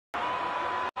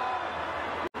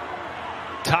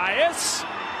Tyus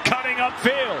cutting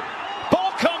upfield.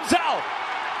 Ball comes out,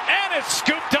 and it's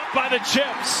scooped up by the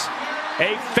Chips.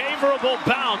 A favorable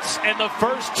bounce and the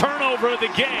first turnover of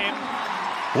the game,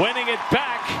 winning it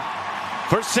back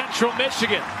for Central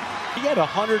Michigan. He had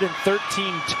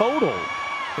 113 total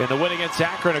in the win against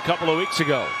Akron a couple of weeks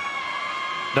ago.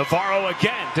 Navarro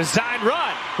again, design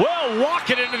run, will walk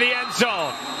it into the end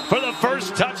zone for the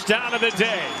first touchdown of the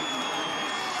day.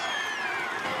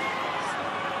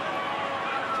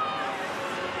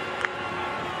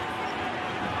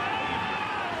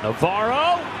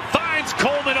 Navarro finds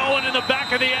Coleman Owen in the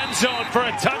back of the end zone for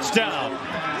a touchdown.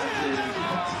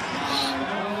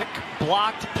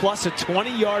 Blocked plus a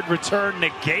 20-yard return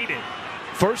negated.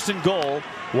 First and goal,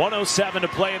 1:07 to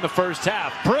play in the first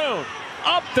half. Brune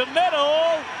up the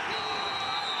middle.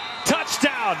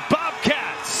 Touchdown,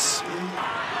 Bobcats.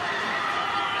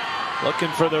 Looking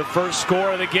for their first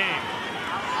score of the game.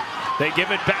 They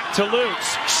give it back to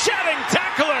Lukes. Shedding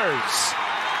tacklers.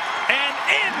 And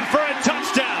in for a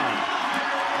touchdown.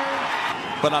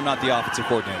 But I'm not the offensive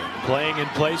coordinator. Playing in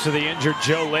place of the injured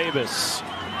Joe Labus.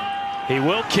 He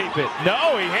will keep it.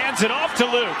 No, he hands it off to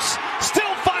Lukes.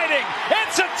 Still fighting.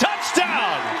 It's a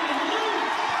touchdown.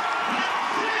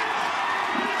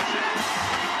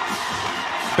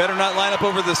 Better not line up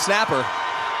over the snapper.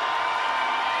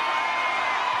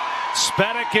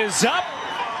 Spedick is up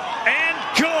and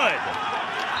good.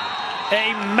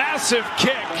 A massive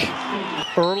kick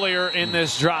earlier in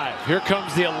this drive. Here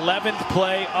comes the 11th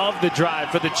play of the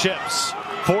drive for the Chips.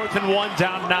 4th and 1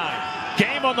 down 9.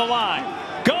 Game on the line.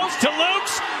 Goes to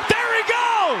Lukes. There he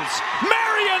goes.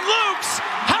 Marion Lukes.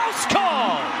 House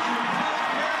call.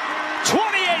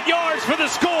 28 yards for the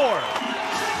score.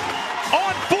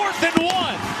 On 4th and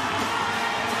 1.